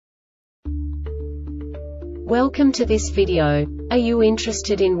Welcome to this video. Are you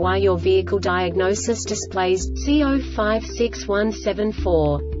interested in why your vehicle diagnosis displays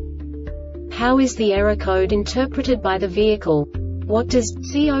C0561-74? How is the error code interpreted by the vehicle? What does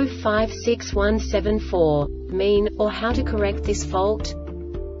C0561-74 mean, or how to correct this fault?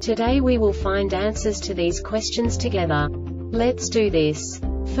 Today we will find answers to these questions together. Let's do this.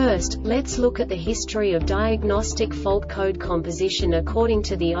 First, let's look at the history of diagnostic fault code composition according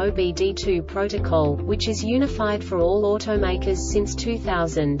to the OBD2 protocol, which is unified for all automakers since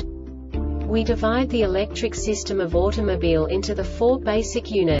 2000. We divide the electric system of automobile into the four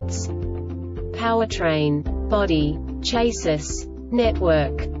basic units: powertrain, body, chassis,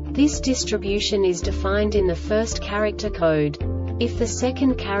 network. This distribution is defined in the first character code. If the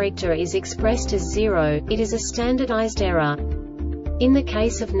second character is expressed as 0, it is a standardized error. In the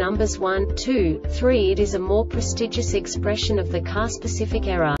case of numbers 1, 2, 3, it is a more prestigious expression of the car-specific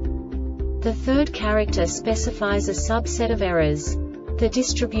error. The third character specifies a subset of errors. The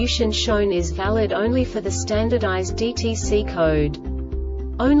distribution shown is valid only for the standardized DTC code.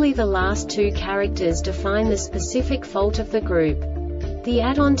 Only the last two characters define the specific fault of the group. The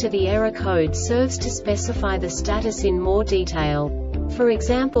add-on to the error code serves to specify the status in more detail. For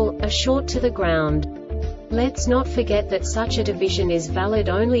example, a short to the ground. Let's not forget that such a division is valid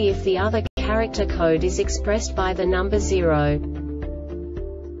only if the other character code is expressed by the number 0.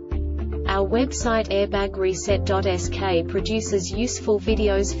 Our website airbagreset.sk produces useful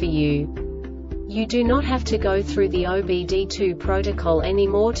videos for you. You do not have to go through the OBD2 protocol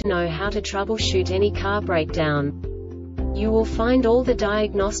anymore to know how to troubleshoot any car breakdown. You will find all the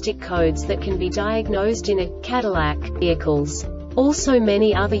diagnostic codes that can be diagnosed in a Cadillac vehicles. Also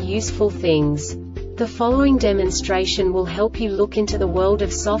many other useful things. The following demonstration will help you look into the world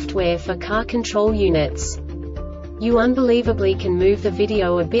of software for car control units. You unbelievably can move the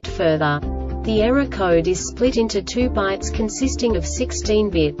video a bit further. The error code is split into 2 bytes consisting of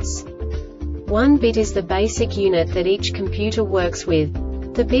 16 bits. 1 bit is the basic unit that each computer works with.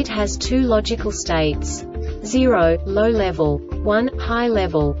 The bit has 2 logical states: 0, low level, 1, high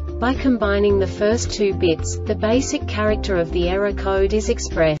level. By combining the first 2 bits, the basic character of the error code is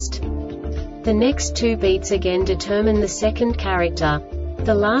expressed. The next 2 beats again determine the second character.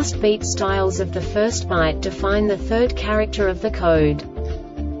 The last beat styles of the first byte define the third character of the code.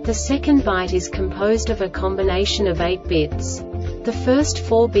 The second byte is composed of a combination of 8 bits. The first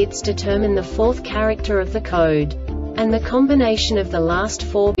 4 bits determine the fourth character of the code. And the combination of the last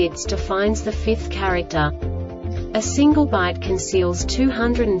 4 bits defines the fifth character. A single byte conceals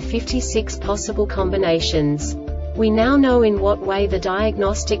 256 possible combinations. We now know in what way the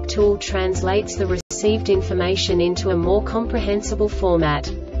diagnostic tool translates the received information into a more comprehensible format.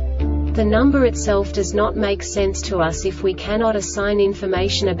 The number itself does not make sense to us if we cannot assign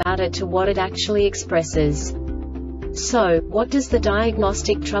information about it to what it actually expresses. So, what does the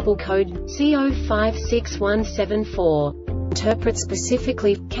Diagnostic Trouble Code C0561-74 interpret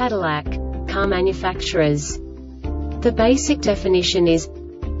specifically for Cadillac car manufacturers? The basic definition is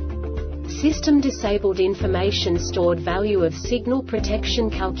system disabled information stored value of signal protection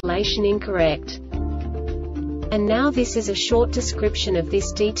calculation incorrect. And now this is a short description of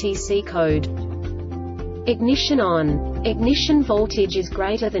this DTC code. Ignition on. Ignition voltage is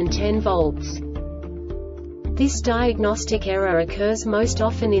greater than 10 volts. This diagnostic error occurs most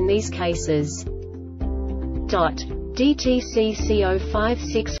often in these cases. DTC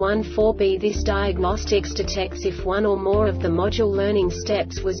C0561-74B. This diagnostics detects if one or more of the module learning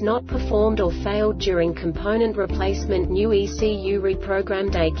steps was not performed or failed during component replacement, new ECU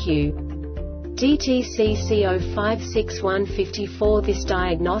reprogrammed ECU. DTC C0561-54. This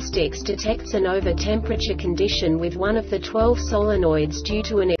diagnostics detects an over-temperature condition with one of the 12 solenoids due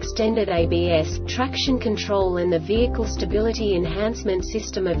to an extended ABS, traction control and the vehicle stability enhancement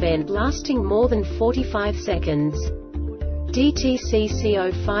system event lasting more than 45 seconds. DTC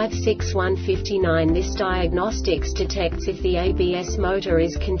C0561-59. This diagnostics detects if the ABS motor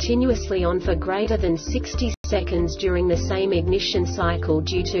is continuously on for greater than 60 seconds during the same ignition cycle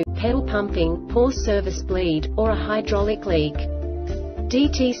due to pedal pumping, poor service bleed, or a hydraulic leak.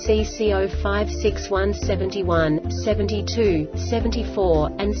 DTC C0561-71, 72,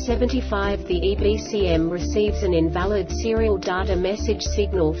 74, and 75. The EBCM receives an invalid serial data message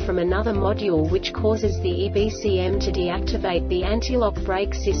signal from another module which causes the EBCM to deactivate the anti-lock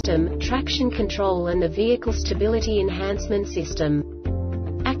brake system, traction control and the vehicle stability enhancement system.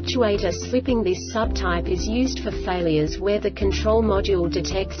 Actuator slipping. This subtype is used for failures where the control module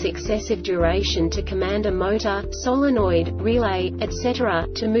detects excessive duration to command a motor, solenoid, relay, etc.,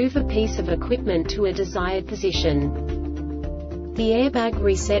 to move a piece of equipment to a desired position. The Airbag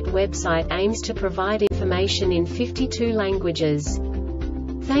Reset website aims to provide information in 52 languages.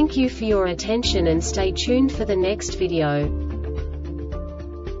 Thank you for your attention and stay tuned for the next video.